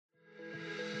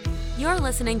You're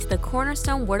listening to the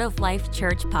Cornerstone Word of Life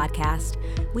Church podcast.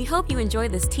 We hope you enjoy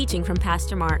this teaching from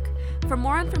Pastor Mark. For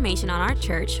more information on our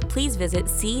church, please visit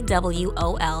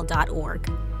cwol.org.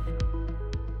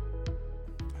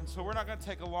 And so we're not going to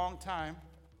take a long time,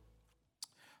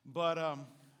 but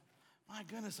my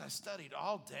goodness, I studied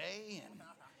all day. And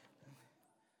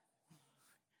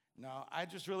no, I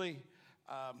just really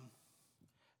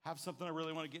have something I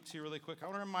really want to get to really quick. I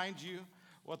want to remind you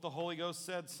what the Holy Ghost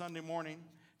said Sunday morning.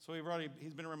 So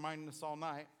he's been reminding us all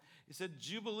night. He said,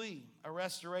 Jubilee, a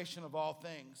restoration of all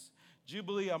things.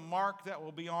 Jubilee, a mark that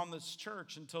will be on this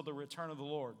church until the return of the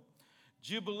Lord.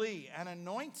 Jubilee, an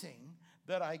anointing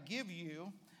that I give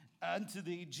you unto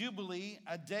the Jubilee,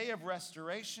 a day of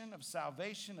restoration, of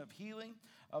salvation, of healing,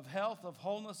 of health, of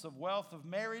wholeness, of wealth, of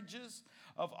marriages,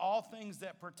 of all things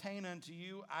that pertain unto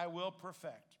you, I will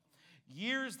perfect.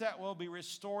 Years that will be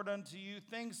restored unto you,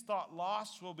 things thought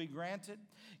lost will be granted,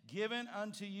 given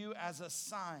unto you as a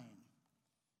sign.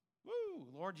 Woo,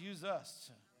 Lord, use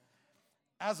us.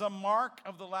 As a mark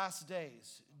of the last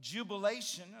days,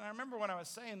 jubilation. And I remember when I was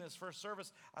saying this first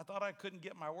service, I thought I couldn't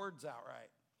get my words out right.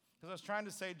 Because I was trying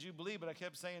to say jubilee, but I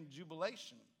kept saying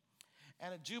jubilation.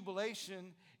 And a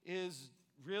jubilation is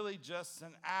really just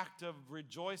an act of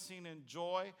rejoicing and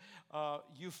joy.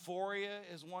 Euphoria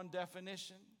is one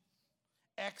definition.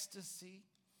 Ecstasy.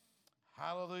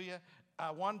 Hallelujah.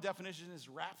 One definition is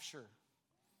rapture.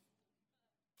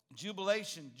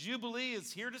 Jubilation. Jubilee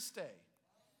is here to stay.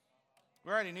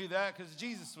 We already knew that because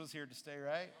Jesus was here to stay,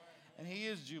 right? And he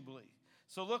is Jubilee.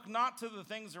 So look not to the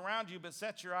things around you, but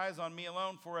set your eyes on me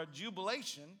alone for a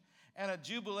jubilation and a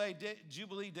jubilee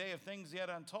day of things yet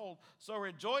untold. So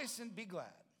rejoice and be glad.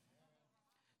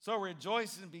 So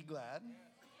rejoice and be glad.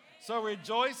 So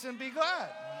rejoice and be glad.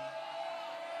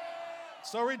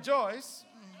 So rejoice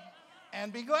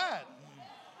and be glad.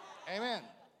 Amen.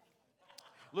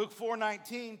 Luke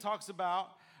 4:19 talks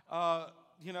about,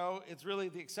 it's really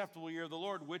the acceptable year of the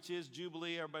Lord, which is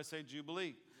Jubilee. Everybody say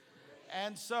Jubilee.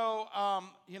 And so,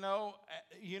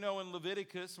 in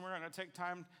Leviticus, and we're not going to take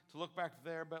time to look back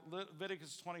there, but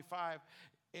Leviticus 25,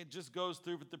 it just goes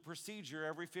through the procedure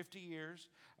every 50 years.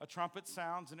 A trumpet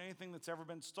sounds, and anything that's ever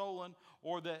been stolen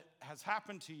or that has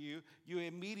happened to you, you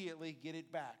immediately get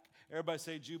it back. Everybody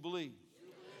say Jubilee. Jubilee.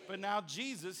 But now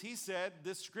Jesus, he said,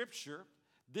 this scripture,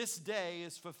 this day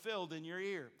is fulfilled in your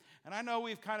ear. And I know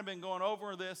we've kind of been going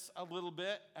over this a little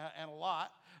bit and a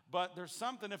lot, but there's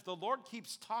something, if the Lord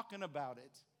keeps talking about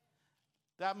it,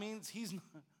 that means he's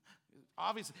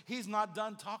not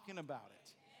done talking about it.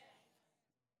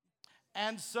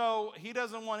 And so he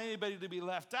doesn't want anybody to be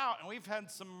left out. And we've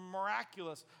had some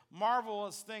miraculous,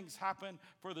 marvelous things happen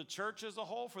for the church as a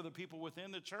whole, for the people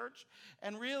within the church.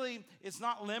 And really, it's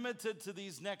not limited to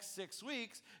these next 6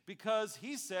 weeks because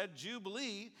he said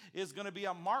Jubilee is going to be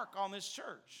a mark on this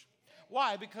church.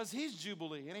 Why? Because he's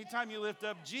Jubilee. Anytime you lift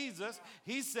up Jesus,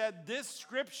 he said this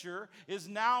scripture is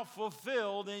now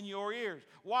fulfilled in your ears.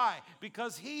 Why?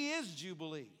 Because he is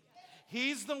Jubilee.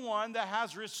 He's the one that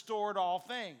has restored all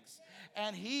things.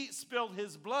 And he spilled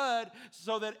his blood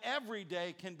so that every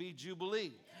day can be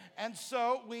Jubilee. And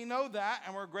so we know that,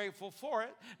 and we're grateful for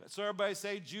it. So everybody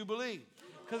say Jubilee.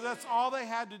 Because that's all they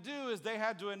had to do is they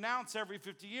had to announce every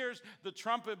 50 years, the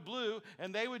trumpet blew,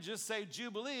 and they would just say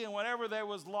Jubilee, and whatever they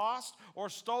was lost or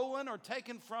stolen or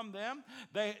taken from them,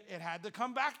 it had to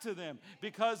come back to them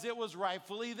because it was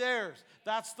rightfully theirs.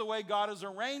 That's the way God has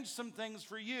arranged some things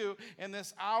for you in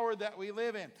this hour that we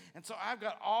live in. And so I've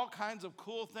got all kinds of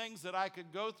cool things that I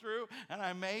could go through, and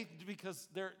I may, because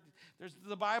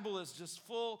the Bible is just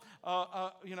full,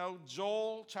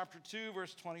 Joel chapter 2,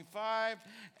 verse 25,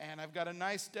 and I've got a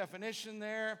nice definition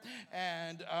there.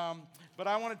 And but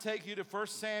I want to take you to 1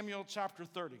 Samuel chapter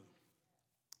 30. A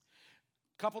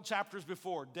couple chapters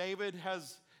before, David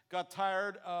has got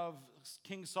tired of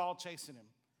King Saul chasing him.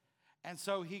 And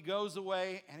so he goes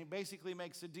away, and he basically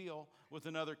makes a deal with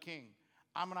another king.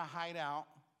 I'm going to hide out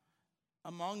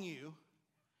among you.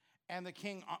 And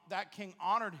that king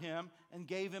honored him and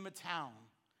gave him a town,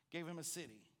 gave him a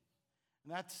city.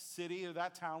 And that city or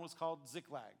that town was called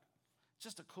Ziklag.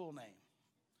 Just a cool name.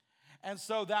 And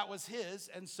so that was his.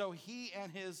 And so he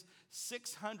and his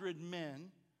 600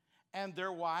 men and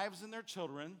their wives and their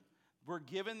children were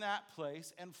given that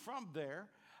place. And from there,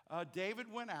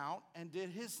 David went out and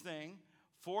did his thing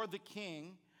for the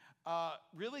king,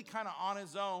 really kind of on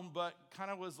his own, but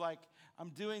kind of was like, I'm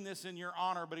doing this in your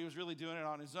honor, but he was really doing it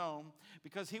on his own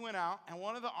because he went out, and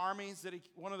one of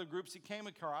the groups he came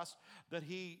across that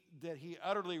he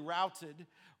utterly routed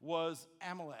was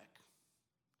Amalek.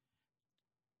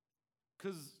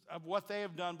 Because of what they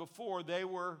have done before, they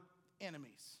were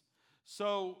enemies.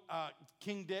 So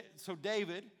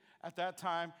David at that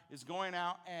time is going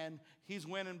out and he's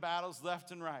winning battles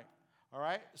left and right. All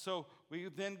right? So we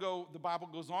then the Bible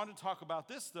goes on to talk about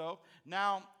this though.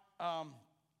 Now,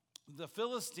 the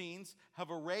Philistines have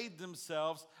arrayed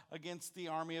themselves against the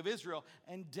army of Israel.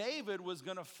 And David was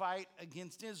going to fight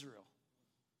against Israel.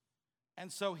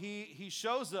 And so he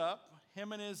shows up,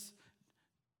 him and his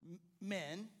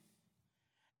men,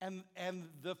 and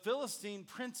the Philistine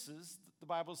princes, the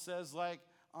Bible says, like,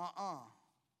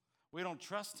 we don't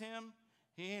trust him.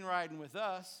 He ain't riding with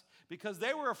us. Because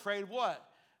they were afraid what?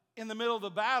 In the middle of the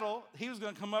battle, he was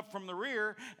going to come up from the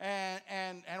rear and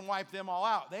wipe them all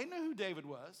out. They knew who David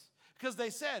was. Because they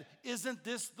said, isn't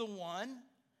this the one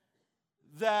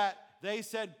that they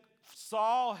said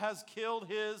Saul has killed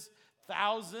his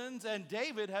thousands and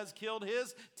David has killed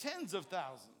his tens of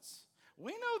thousands?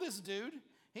 We know this dude.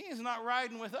 He is not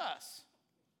riding with us.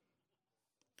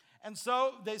 And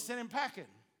so they sent him packing.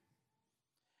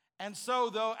 And so,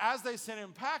 though, as they sent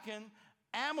him packing,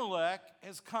 Amalek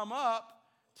has come up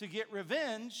to get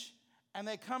revenge, and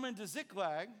they come into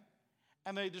Ziklag,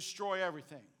 and they destroy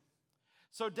everything.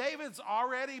 So David's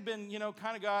already been,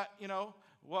 kind of got,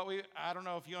 I don't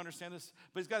know if you understand this,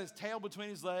 but he's got his tail between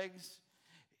his legs.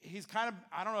 He's kind of,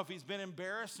 I don't know if he's been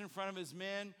embarrassed in front of his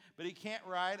men, but he can't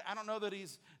ride. I don't know that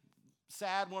he's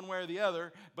sad one way or the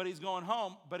other, but he's going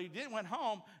home. But he went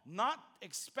home not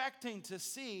expecting to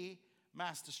see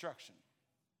mass destruction.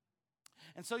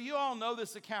 And so you all know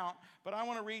this account, but I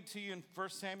want to read to you in 1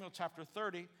 Samuel chapter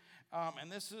 30.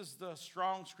 And this is the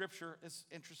strong scripture. It's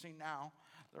interesting now.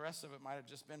 The rest of it might have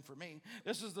just been for me.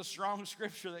 This is the strong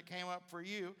scripture that came up for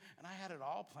you. And I had it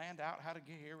all planned out how to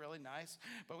get here really nice.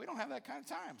 But we don't have that kind of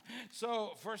time.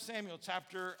 So 1 Samuel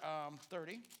chapter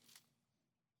 30.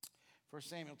 1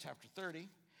 Samuel chapter 30.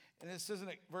 And it says in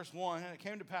verse 1, and it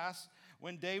came to pass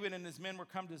when David and his men were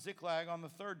come to Ziklag on the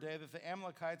third day that the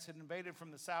Amalekites had invaded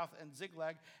from the south, and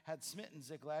Ziklag had smitten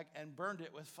Ziklag and burned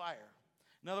it with fire.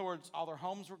 In other words, all their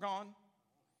homes were gone,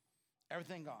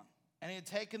 everything gone. And he had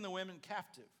taken the women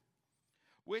captive,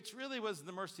 which really was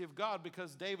the mercy of God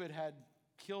because David had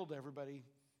killed everybody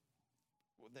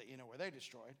that, where they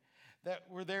destroyed, that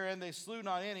were there, and they slew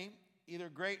not any, either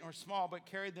great nor small, but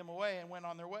carried them away and went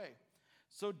on their way.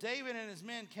 So David and his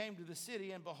men came to the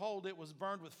city, and behold, it was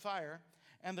burned with fire,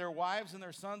 and their wives and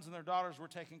their sons and their daughters were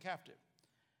taken captive.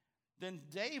 Then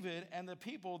David and the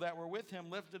people that were with him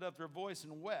lifted up their voice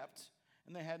and wept,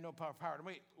 and they had no power to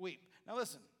weep. Now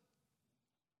listen,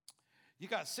 you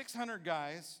got 600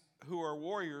 guys who are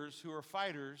warriors, who are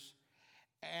fighters,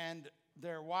 and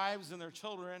their wives and their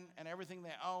children and everything they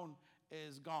own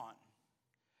is gone.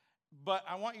 But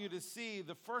I want you to see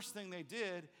the first thing they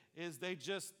did is they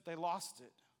lost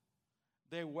it.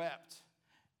 They wept.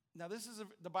 Now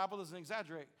the Bible doesn't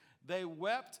exaggerate. They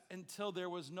wept until there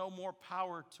was no more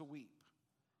power to weep.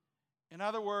 In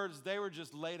other words, they were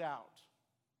just laid out.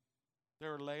 They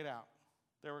were laid out.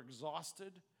 They were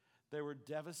exhausted. They were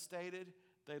devastated.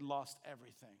 They lost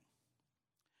everything.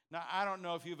 Now, I don't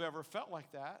know if you've ever felt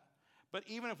like that, but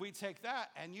even if we take that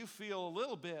and you feel a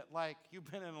little bit like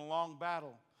you've been in a long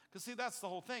battle, because see, that's the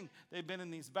whole thing. They've been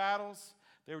in these battles.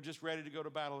 They were just ready to go to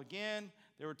battle again.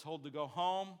 They were told to go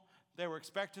home. They were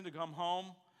expecting to come home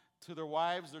to their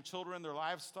wives, their children, their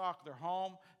livestock, their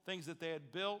home, things that they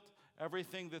had built,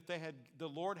 everything that the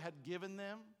Lord had given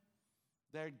them.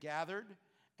 They had gathered.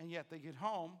 And yet they get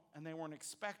home, and they weren't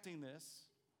expecting this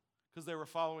because they were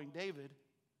following David.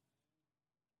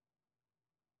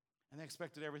 And they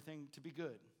expected everything to be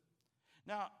good.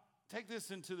 Now, take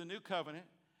this into the new covenant.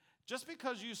 Just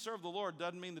because you serve the Lord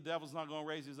doesn't mean the devil's not going to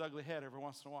raise his ugly head every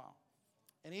once in a while.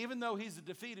 And even though he's a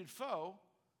defeated foe,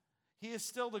 he is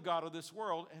still the God of this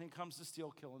world, and he comes to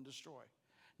steal, kill, and destroy.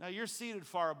 Now, you're seated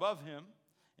far above him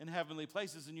in heavenly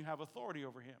places, and you have authority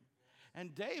over him.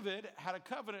 And David had a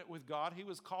covenant with God. He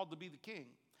was called to be the king.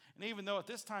 And even though at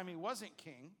this time he wasn't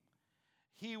king,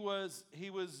 he was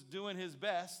doing his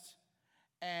best,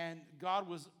 and God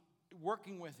was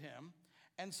working with him.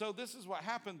 And so this is what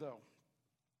happened, though.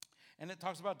 And it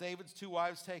talks about David's 2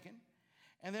 wives taken.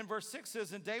 And then verse 6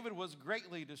 says, and David was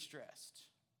greatly distressed.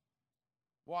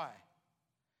 Why?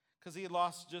 Because he had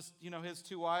lost just, his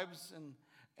 2 wives,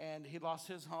 and he lost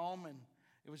his home, and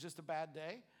it was just a bad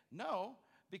day. No.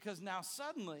 Because now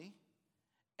suddenly,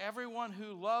 everyone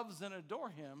who loves and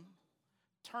adores him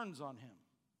turns on him.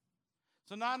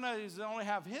 So not only does he only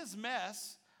have his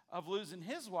mess of losing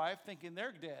his wife, thinking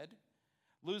they're dead,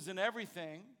 losing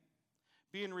everything,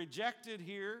 being rejected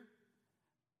here,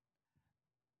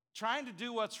 trying to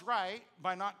do what's right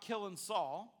by not killing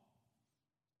Saul.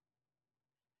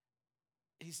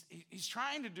 He's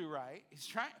trying to do right.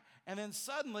 And then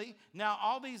suddenly, now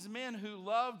all these men who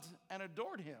loved and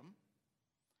adored him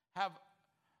have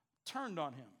turned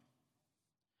on him.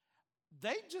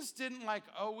 They just didn't like,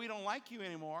 oh, we don't like you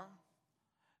anymore.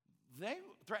 They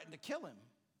threatened to kill him.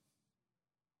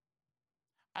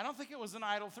 I don't think it was an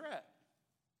idle threat.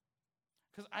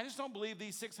 Because I just don't believe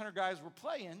these 600 guys were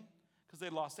playing because they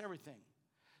lost everything.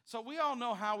 So we all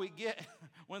know how we get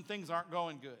when things aren't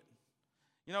going good.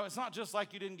 You know, it's not just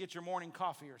like you didn't get your morning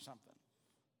coffee or something.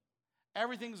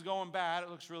 Everything's going bad. It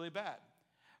looks really bad.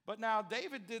 But now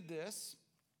David did this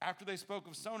after they spoke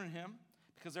of stoning him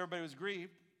because everybody was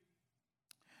grieved.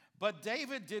 But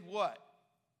David did what?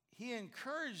 He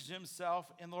encouraged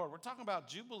himself in the Lord. We're talking about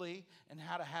Jubilee and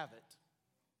how to have it.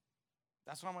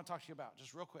 That's what I'm going to talk to you about,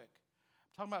 just real quick.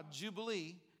 I'm talking about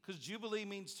Jubilee, because Jubilee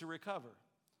means to recover,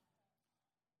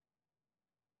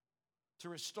 to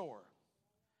restore.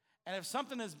 And if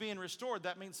something is being restored,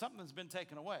 that means something has been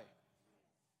taken away.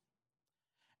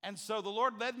 And so the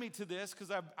Lord led me to this because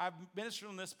I've ministered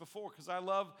on this before because I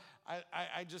love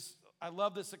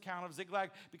this account of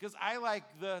Ziklag because I like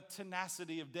the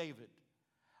tenacity of David.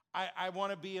 I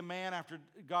want to be a man after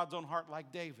God's own heart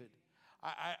like David.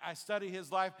 I study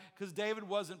his life because David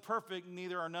wasn't perfect,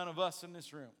 neither are none of us in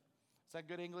this room. Is that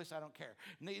good English? I don't care.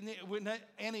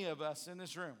 Any of us in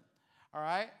this room. All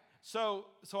right? So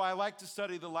I like to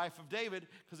study the life of David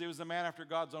because he was a man after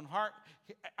God's own heart.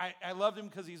 I loved him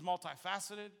because he's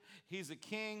multifaceted. He's a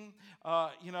king.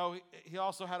 He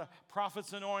also had a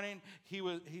prophet's anointing.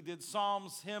 He did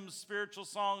psalms, hymns, spiritual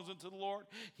songs unto the Lord.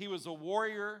 He was a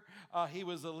warrior. He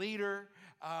was a leader.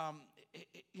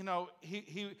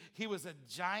 He was a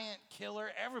giant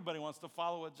killer. Everybody wants to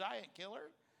follow a giant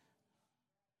killer.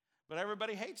 But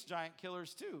everybody hates giant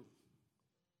killers too.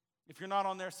 If you're not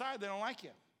on their side, they don't like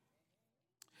you.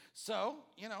 So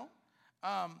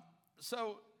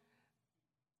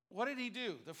what did he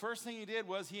do? The first thing he did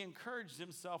was he encouraged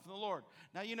himself in the Lord.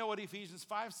 Now, you know what Ephesians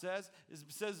 5 says? It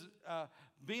says,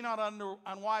 be not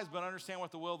unwise, but understand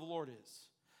what the will of the Lord is.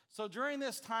 So during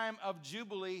this time of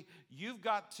Jubilee, you've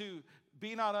got to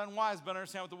be not unwise, but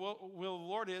understand what the will of the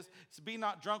Lord is. So be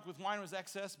not drunk with wine with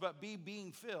excess, but be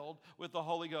being filled with the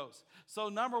Holy Ghost. So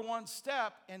number one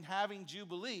step in having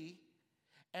Jubilee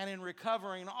and in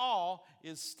recovering all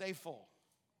is stay full.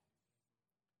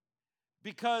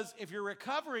 Because if you're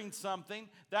recovering something,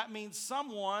 that means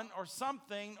someone or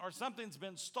something's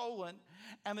been stolen.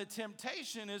 And the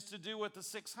temptation is to do what the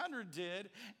 600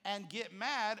 did and get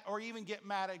mad or even get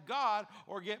mad at God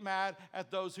or get mad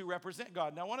at those who represent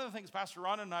God. Now, one of the things Pastor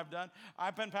Rhonda and I have done,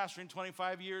 I've been pastoring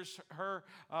 25 years, her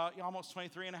almost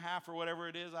 23 and a half or whatever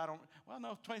it is.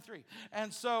 23.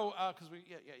 And so,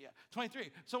 23.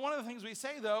 So one of the things we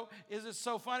say, though, is it's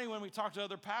so funny when we talk to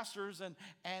other pastors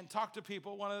and talk to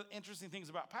people. One of the interesting things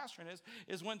about pastoring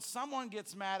is when someone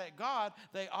gets mad at God,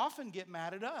 they often get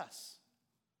mad at us.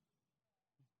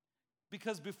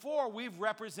 Because before, we've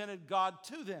represented God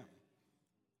to them.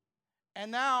 And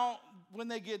now, when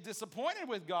they get disappointed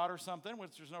with God or something,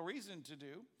 which there's no reason to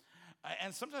do,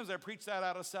 and sometimes I preach that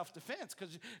out of self-defense,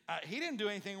 because he didn't do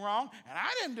anything wrong, and I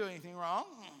didn't do anything wrong.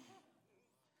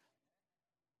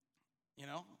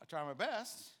 I try my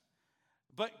best.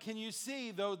 But can you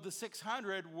see, though the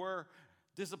 600 were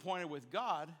disappointed with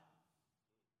God,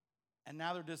 and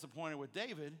now they're disappointed with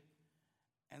David,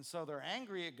 and so they're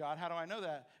angry at God. How do I know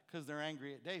that? Because they're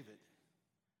angry at David,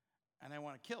 and they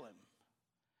want to kill him.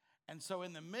 And so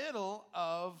in the middle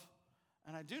of,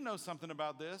 and I do know something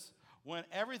about this, when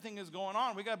everything is going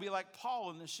on, we got to be like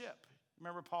Paul in the ship.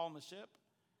 Remember Paul in the ship?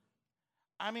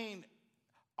 I mean,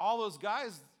 all those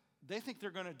guys, they think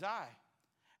they're going to die.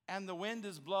 And the wind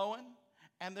is blowing,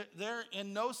 and they're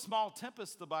in no small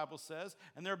tempest, the Bible says,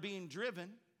 and they're being driven,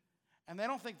 and they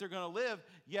don't think they're going to live,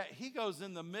 yet he goes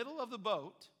in the middle of the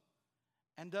boat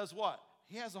and does what?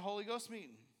 He has a Holy Ghost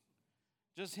meeting,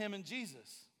 just him and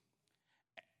Jesus.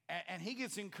 And he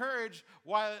gets encouraged.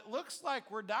 While it looks like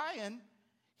we're dying,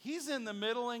 he's in the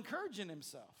middle encouraging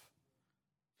himself.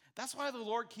 That's why the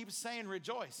Lord keeps saying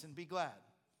rejoice and be glad.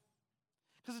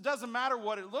 Because it doesn't matter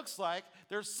what it looks like.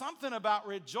 There's something about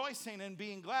rejoicing and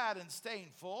being glad and staying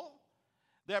full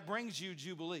that brings you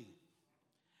Jubilee.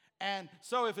 And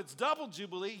so if it's double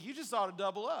Jubilee, you just ought to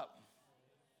double up.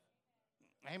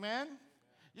 Amen?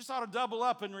 You just ought to double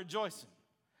up in rejoicing,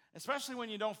 especially when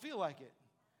you don't feel like it.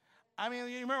 I mean,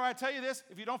 you remember I tell you this?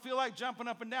 If you don't feel like jumping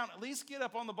up and down, at least get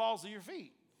up on the balls of your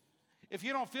feet. If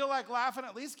you don't feel like laughing,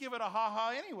 at least give it a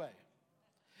ha-ha anyway.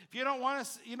 If you don't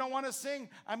want to sing,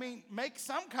 make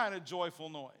some kind of joyful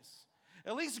noise.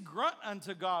 At least grunt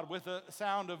unto God with a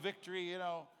sound of victory, If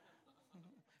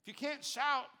you can't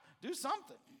shout, do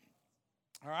something.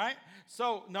 All right?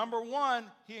 So, number one,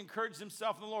 he encouraged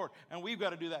himself in the Lord. And we've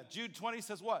got to do that. Jude 20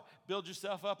 says what? Build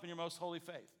yourself up in your most holy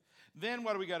faith. Then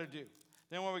what do we got to do?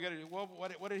 Well,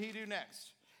 what did he do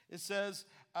next? It says,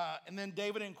 and then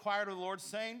David inquired of the Lord,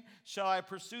 saying, shall I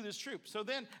pursue this troop? So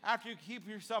then, after you keep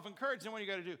yourself encouraged, then what do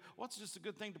you got to do? Well, it's just a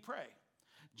good thing to pray.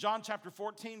 John chapter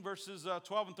 14, verses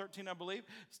 12 and 13, I believe,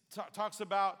 talks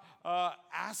about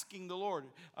asking the Lord.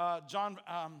 John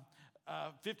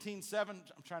 15:7, I'm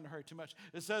trying to hurry too much.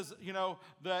 It says,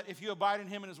 that if you abide in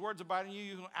him and his words abide in you,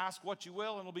 you can ask what you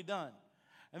will and it'll be done.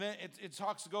 And then it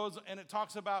talks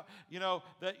about,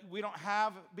 that we don't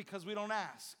have because we don't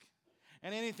ask.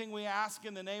 And anything we ask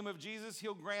in the name of Jesus,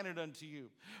 he'll grant it unto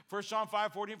you. 1 John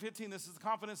 5:14-15, this is the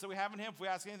confidence that we have in him. If we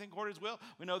ask anything according to his will,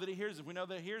 we know that he hears us. If we know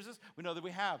that he hears us, we know that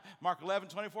we have. Mark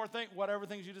 11:24, whatever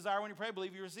things you desire when you pray,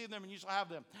 believe you receive them and you shall have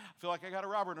them. I feel like I got a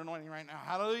Robert anointing right now.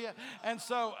 Hallelujah. And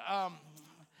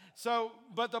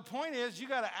but the point is, you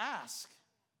got to ask.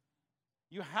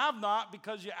 You have not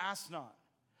because you ask not.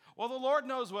 Well, the Lord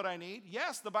knows what I need.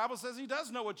 Yes, the Bible says he does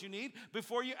know what you need.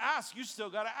 Before you ask, you still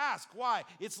got to ask. Why?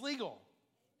 It's legal.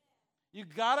 You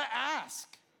got to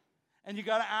ask. And you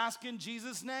got to ask in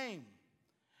Jesus' name.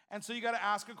 And so you got to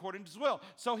ask according to his will.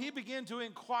 So he began to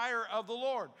inquire of the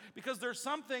Lord. Because there's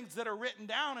some things that are written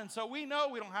down. And so we know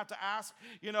we don't have to ask,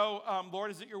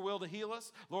 Lord, is it your will to heal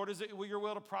us? Lord, is it your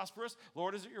will to prosper us?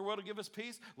 Lord, is it your will to give us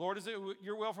peace? Lord, is it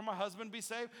your will for my husband to be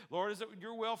saved? Lord, is it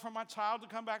your will for my child to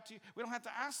come back to you? We don't have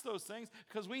to ask those things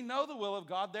because we know the will of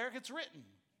God there. It's written.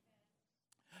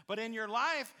 But in your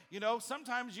life,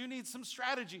 sometimes you need some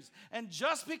strategies. And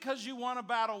just because you want to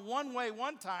battle one way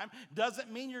one time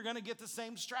doesn't mean you're going to get the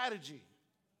same strategy.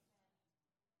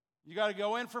 You got to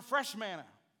go in for fresh manna.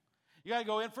 You got to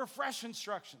go in for fresh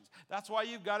instructions. That's why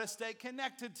you've got to stay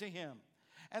connected to him.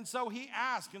 And so he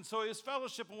asked, and so he was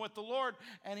fellowshipping with the Lord,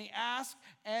 and he asked,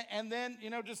 and then,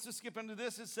 just to skip into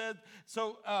this, it said,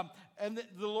 and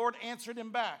the Lord answered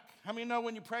him back. How many know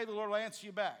when you pray, the Lord will answer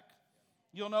you back?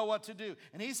 You'll know what to do.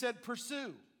 And he said,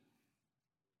 pursue.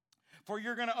 For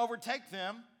you're going to overtake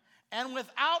them. And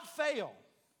without fail.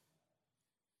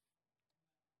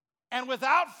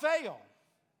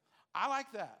 I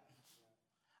like that.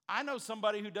 I know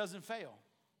somebody who doesn't fail.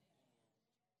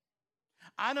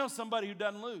 I know somebody who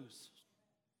doesn't lose.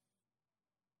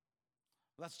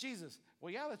 That's Jesus.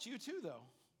 Well, yeah, that's you too, though.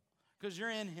 Because you're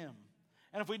in him.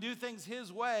 And if we do things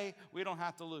his way, we don't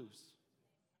have to lose.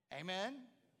 Amen?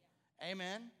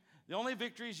 Amen. The only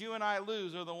victories you and I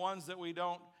lose are the ones that we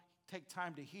don't take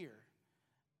time to hear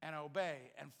and obey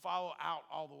and follow out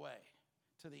all the way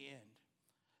to the end.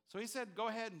 So he said, go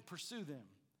ahead and pursue them,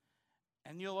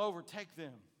 and you'll overtake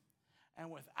them.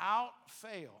 And without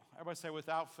fail, everybody say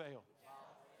without fail.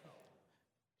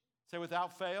 Say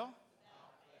without fail,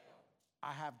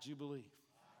 I have jubilee.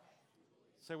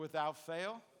 Say without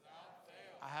fail,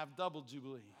 I have double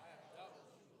jubilee.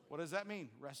 What does that mean?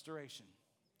 Restoration.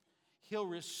 He'll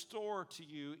restore to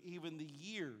you even the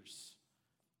years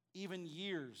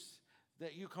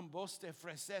that you comboste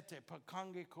fresete,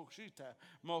 pakange koshita,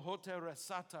 mohote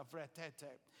resata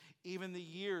fretete. Even the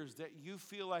years that you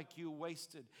feel like you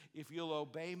wasted. If you'll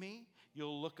obey me,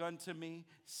 you'll look unto me,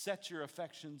 set your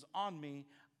affections on me,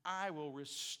 I will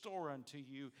restore unto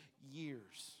you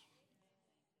years.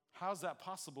 How's that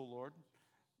possible, Lord?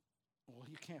 Well,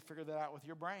 you can't figure that out with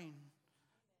your brain.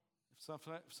 If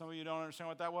some of you don't understand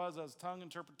what that was tongue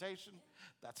interpretation,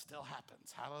 that still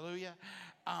happens. Hallelujah.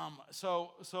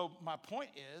 So my point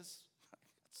is,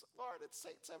 Lord, it's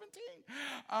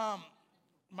 8:17.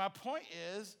 My point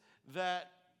is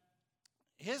that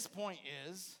his point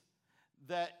is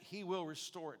that he will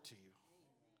restore it to you.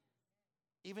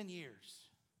 Even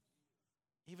years.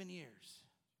 Even years.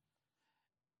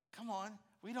 Come on,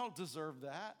 we don't deserve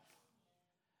that.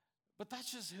 But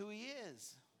that's just who he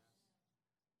is.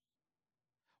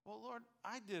 Well, Lord,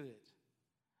 I did it.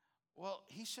 Well,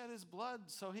 he shed his blood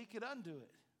so he could undo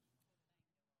it.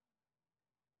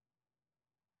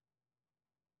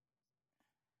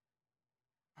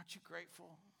 Aren't you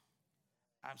grateful?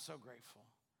 I'm so grateful.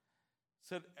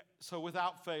 So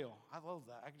without fail. I love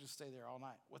that. I could just stay there all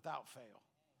night. Without fail.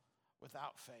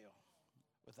 Without fail.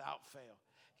 Without fail.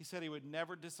 He said he would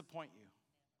never disappoint you.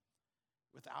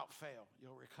 Without fail,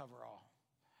 you'll recover all.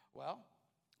 Well,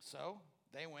 so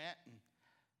they went, and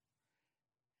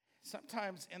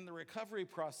sometimes in the recovery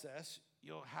process,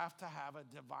 you'll have to have a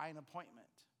divine appointment.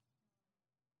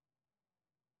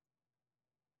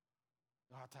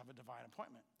 You'll have to have a divine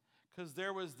appointment. Because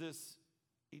there was this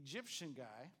Egyptian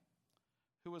guy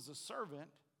who was a servant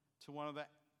to one of the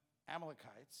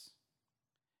Amalekites,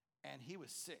 and he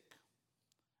was sick,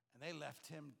 and they left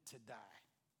him to die.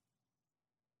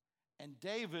 and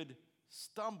David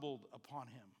stumbled upon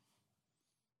him.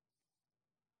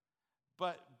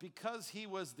 But because he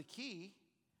was the key,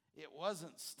 it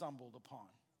wasn't stumbled upon.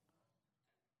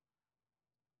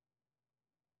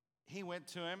 He went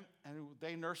to him, and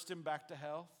they nursed him back to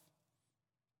health,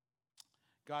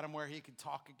 got him where he could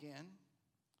talk again.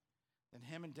 Then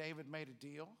him and David made a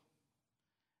deal,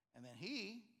 and then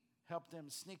he helped them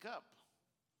sneak up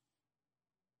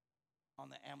on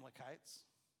the Amalekites.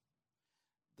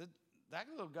 That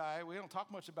little guy, we don't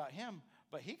talk much about him,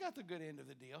 but he got the good end of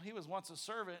the deal. He was once a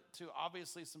servant to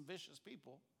obviously some vicious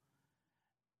people,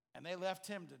 and they left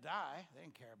him to die. They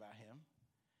didn't care about him.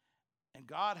 And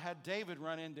God had David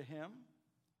run into him,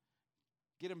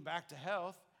 get him back to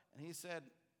health, and he said,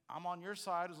 I'm on your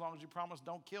side as long as you promise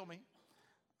don't kill me.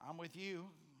 I'm with you.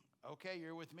 Okay,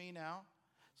 you're with me now.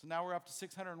 So now we're up to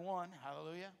 601.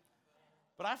 Hallelujah.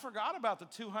 But I forgot about the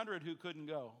 200 who couldn't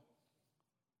go.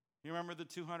 You remember the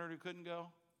 200 who couldn't go?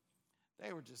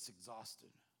 They were just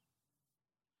exhausted.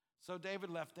 So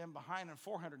David left them behind in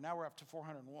 400. Now we're up to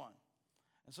 401.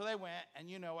 And so they went, and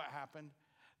you know what happened.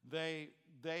 They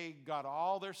got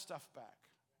all their stuff back.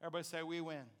 Everybody say, we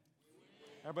win.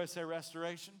 Everybody say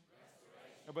restoration.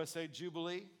 Everybody say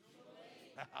jubilee.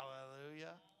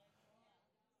 Hallelujah.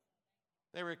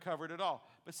 They recovered it all.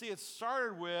 But see, it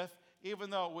started with,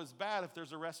 even though it was bad, if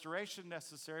there's a restoration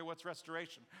necessary, what's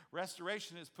restoration?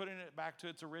 Restoration is putting it back to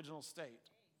its original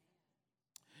state.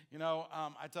 You know,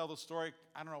 I tell the story,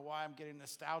 I don't know why I'm getting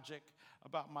nostalgic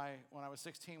about when I was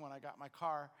 16, when I got my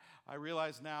car. I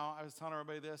realize now, I was telling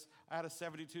everybody this, I had a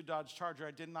 72 Dodge Charger.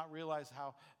 I did not realize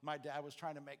how my dad was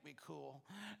trying to make me cool,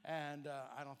 and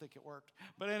I don't think it worked.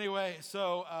 But anyway,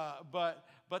 so,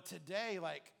 but today,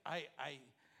 like, I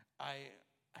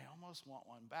almost want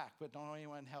one back, but don't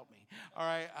anyone help me, all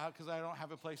right, because I don't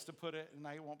have a place to put it, and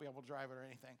I won't be able to drive it or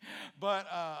anything.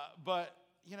 But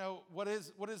you know, what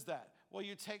is that? Well,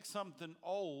 you take something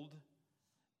old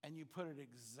and you put it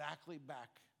exactly back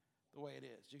the way it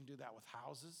is. You can do that with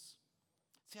houses.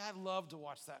 See, I love to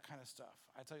watch that kind of stuff.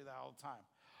 I tell you that all the time.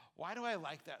 Why do I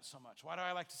like that so much? Why do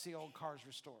I like to see old cars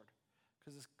restored?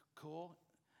 Because it's cool?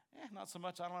 Not so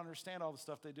much. I don't understand all the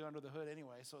stuff they do under the hood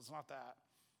anyway, so it's not that.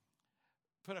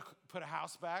 Put a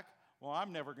house back? Well,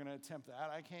 I'm never going to attempt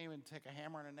that. I can't even take a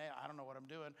hammer and a nail. I don't know what I'm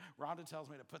doing. Rhonda tells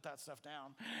me to put that stuff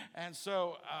down. And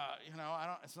so, you know,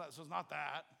 it's not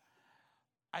that.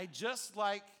 I just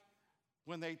like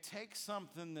when they take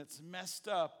something that's messed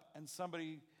up and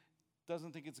somebody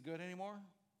doesn't think it's good anymore,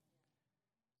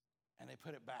 and they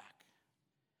put it back.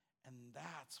 And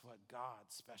that's what God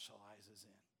specializes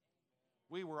in.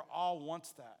 We were all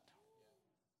once that.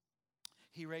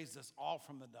 He raised us all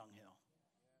from the dunghill.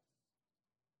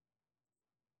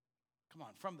 Come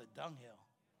on, from the dunghill.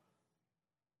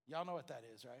 Y'all know what that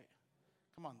is, right?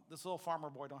 Come on, this little farmer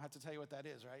boy don't have to tell you what that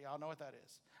is, right? Y'all know what that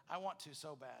is. I want to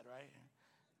so bad, right?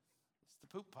 It's the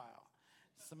poop pile.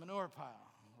 It's the manure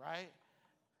pile, right?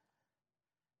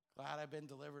 Glad I've been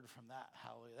delivered from that.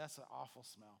 Hallelujah. That's an awful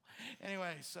smell.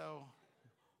 Anyway,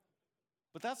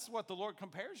 but that's what the Lord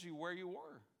compares you where you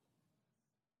were.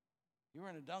 You were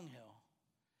in a dunghill,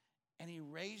 and he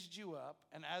raised you up,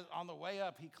 and on the way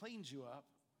up, he cleaned you up.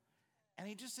 And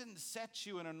he just didn't set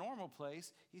you in a normal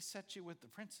place. He set you with the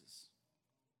princes.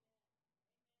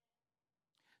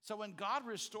 So when God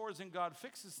restores and God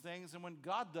fixes things, and when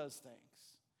God does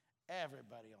things,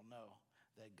 everybody will know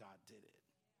that God did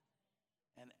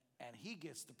it. And he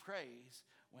gets the praise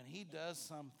when he does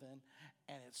something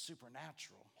and it's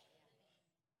supernatural.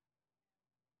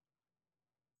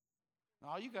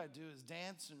 And all you got to do is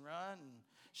dance and run and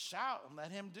shout and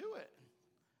let him do it.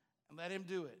 And let him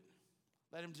do it.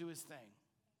 Let him do his thing.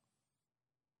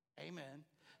 Amen.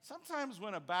 Sometimes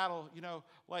when a battle,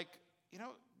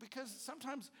 because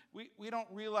sometimes we don't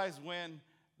realize when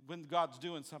God's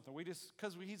doing something.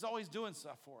 Because he's always doing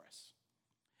stuff for us.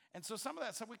 And so some of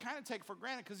that stuff we kind of take for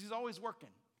granted because he's always working.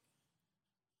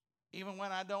 Even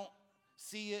when I don't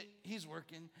see it, he's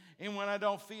working. And when I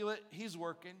don't feel it, he's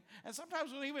working. And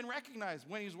sometimes we don't even recognize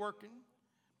when he's working.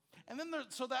 And then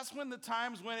so that's when the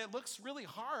times when it looks really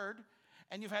hard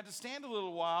and you've had to stand a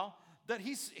little while, that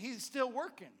he's still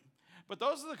working. But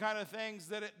those are the kind of things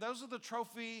those are the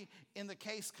trophy in the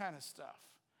case kind of stuff.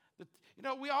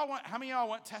 We all want, how many of y'all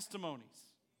want testimonies?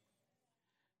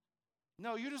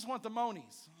 No, you just want the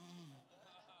monies.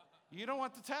 You don't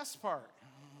want the test part.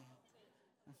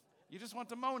 You just want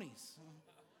the monies.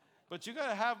 But you got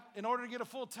to have, in order to get a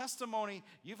full testimony,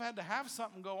 you've had to have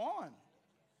something go on.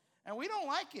 And we don't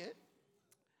like it.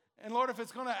 And Lord, if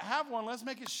it's going to have one, let's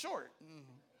make it short.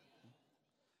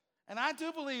 And I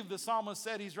do believe the psalmist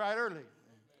said he's right early.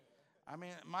 I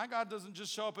mean, my God doesn't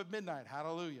just show up at midnight.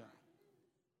 Hallelujah.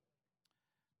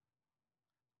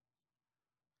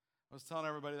 I was telling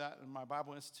everybody that in my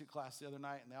Bible Institute class the other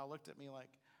night, and they all looked at me like,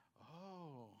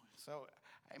 oh. So,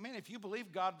 I mean, if you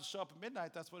believe God to show up at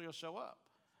midnight, that's when he'll show up.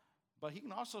 But he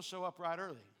can also show up right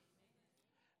early.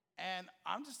 And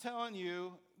I'm just telling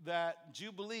you that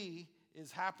Jubilee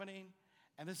is happening,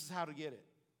 and this is how to get it.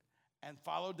 And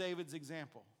follow David's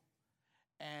example.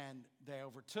 And they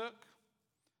overtook,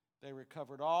 they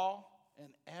recovered all, and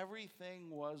everything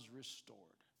was restored.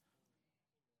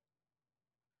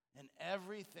 And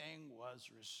everything was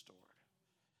restored.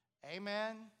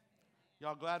 Amen?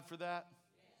 Y'all glad for that?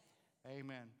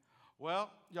 Amen.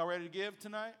 Well, y'all ready to give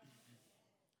tonight?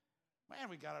 Man,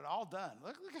 we got it all done.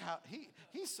 Look at how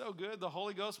he's so good. The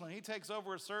Holy Ghost, when he takes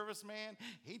over a service, man,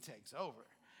 he takes over.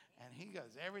 And he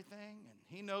does everything, and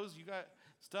he knows you got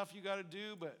stuff you got to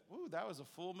do, but that was a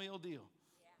full meal deal.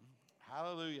 Yeah.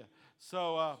 Hallelujah.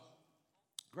 So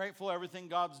grateful everything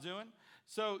God's doing.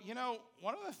 So,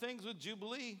 one of the things with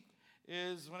Jubilee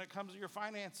is when it comes to your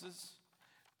finances,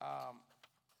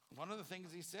 one of the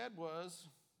things he said was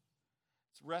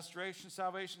it's restoration,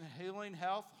 salvation, healing,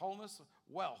 health, wholeness,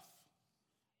 wealth.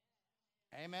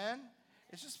 Amen?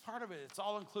 It's just part of it. It's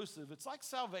all inclusive. It's like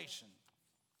salvation.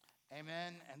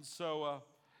 Amen? And so,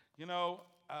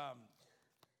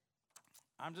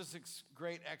 I'm just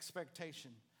great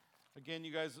expectation. Again,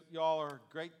 y'all are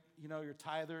great, you're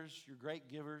tithers, you're great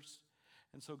givers.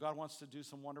 And so God wants to do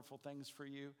some wonderful things for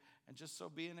you. And just so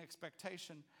be in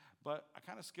expectation. But I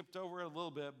kind of skipped over it a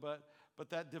little bit, but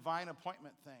that divine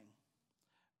appointment thing,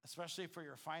 especially for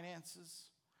your finances.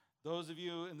 Those of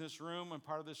you in this room and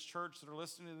part of this church that are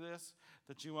listening to this,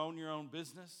 that you own your own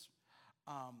business,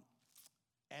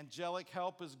 angelic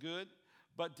help is good,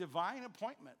 but divine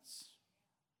appointments,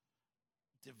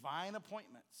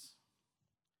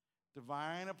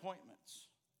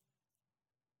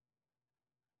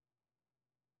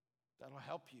 that'll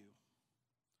help you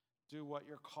do what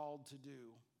you're called to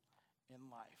do in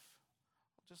life.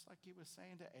 Just like he was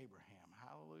saying to Abraham.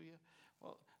 Hallelujah.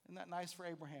 Well, isn't that nice for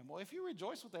Abraham? Well, if you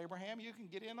rejoice with Abraham, you can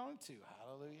get in on it too.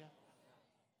 Hallelujah.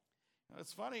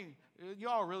 It's funny. You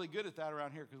all are really good at that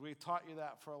around here because we taught you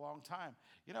that for a long time.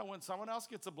 When someone else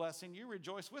gets a blessing, you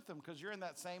rejoice with them because you're in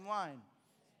that same line.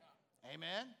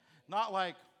 Amen? Not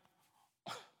like,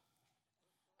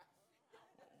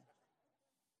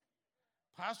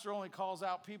 Pastor only calls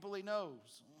out people he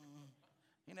knows.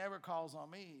 He never calls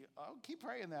on me. I'll keep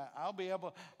praying that. I'll be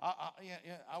able,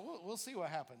 we'll see what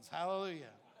happens.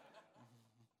 Hallelujah.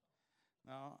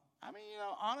 No,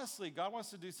 honestly, God wants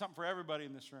to do something for everybody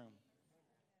in this room.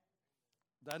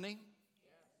 Doesn't he?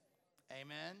 Yes.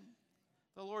 Amen.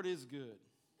 The Lord is good.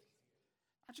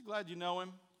 Aren't you glad you know him?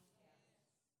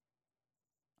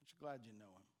 Aren't you glad you know him?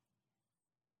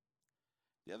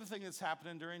 The other thing that's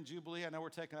happening during Jubilee, I know we're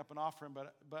taking up an offering,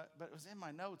 but it was in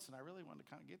my notes, and I really wanted to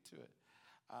kind of get to it.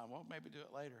 We'll maybe do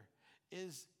it later.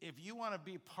 Is if you want to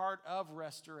be part of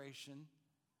restoration,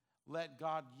 let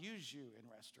God use you in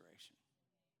restoration.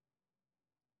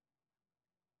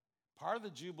 Part of the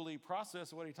Jubilee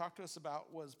process, what he talked to us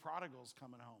about was prodigals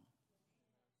coming home.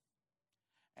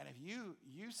 And if you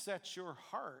set your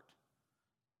heart,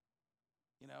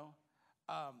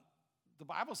 the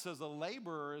Bible says the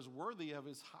laborer is worthy of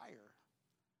his hire.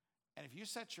 And if you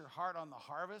set your heart on the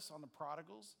harvest, on the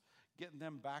prodigals, getting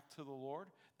them back to the Lord,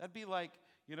 that'd be like,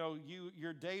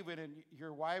 you're David and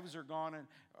your wives are gone and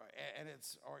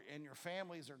your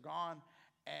families are gone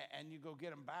and you go get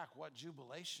them back. What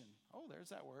jubilation. Oh, there's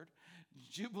that word.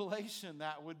 Jubilation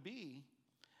that would be.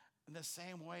 In the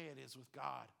same way it is with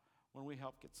God when we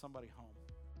help get somebody home.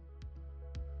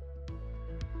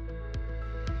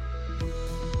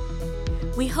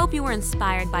 We hope you were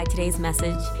inspired by today's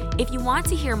message. If you want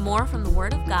to hear more from the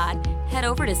Word of God, head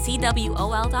over to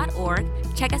cwol.org,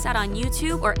 check us out on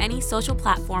YouTube or any social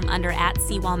platform under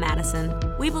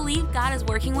 @CWallMadison. We believe God is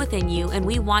working within you and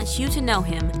we want you to know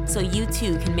Him so you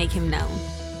too can make Him known.